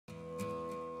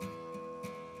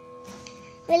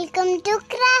Welcome to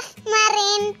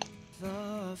Craftmerint.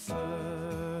 The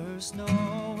first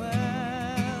Noel,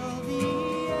 the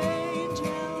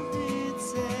angel did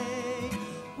say,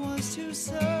 was too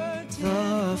certain.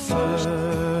 The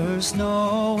first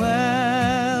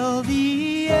Noel,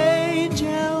 the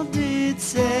angel did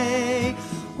say,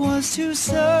 was too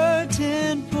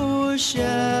certain. Poor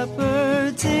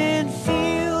shepherds in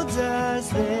fields as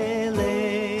they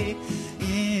lay,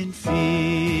 in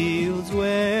fields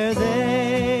where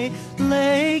they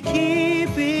lay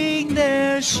keeping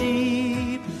their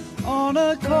sheep on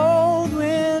a cold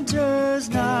winter's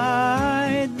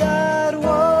night that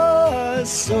was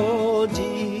so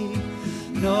deep.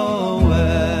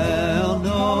 Noel,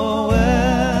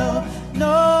 Noel,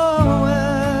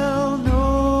 Noel,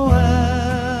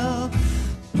 Noel,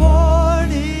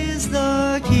 born is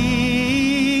the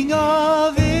King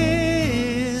of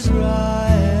Israel.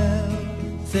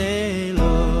 They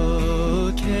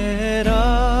looked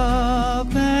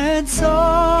up and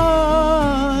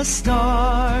saw a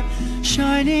star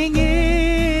shining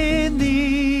in the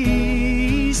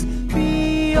east,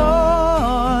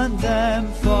 beyond them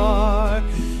far,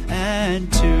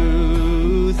 and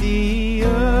to the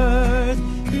earth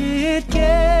it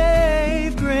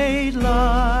gave great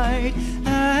light,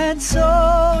 and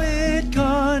so it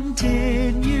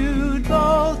continued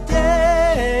both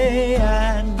day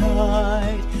and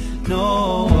night.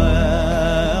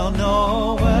 Noel,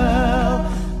 Noel,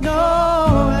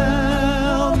 Noel,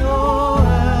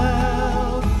 Noel,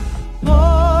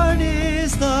 born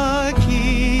is the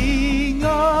King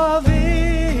of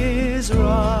Israel.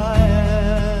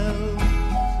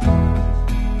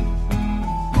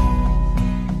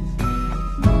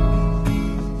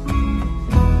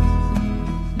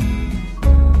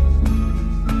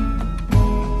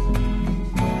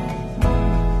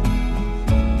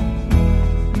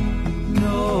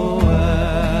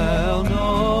 Noel,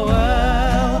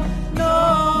 Noel,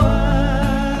 Noel,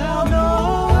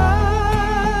 Noel,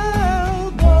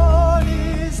 born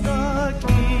is the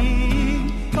King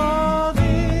of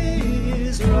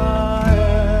Israel.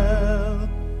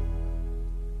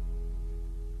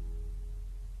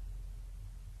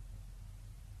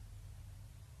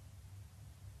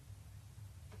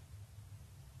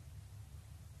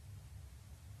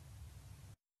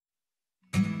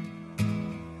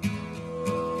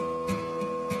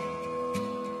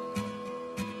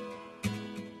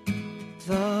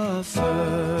 The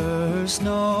first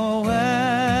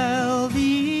Noel,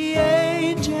 the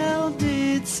angel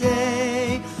did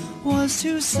say, was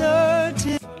too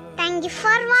certain. Thank you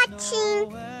for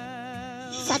watching.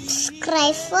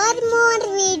 Subscribe for more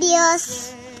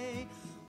videos.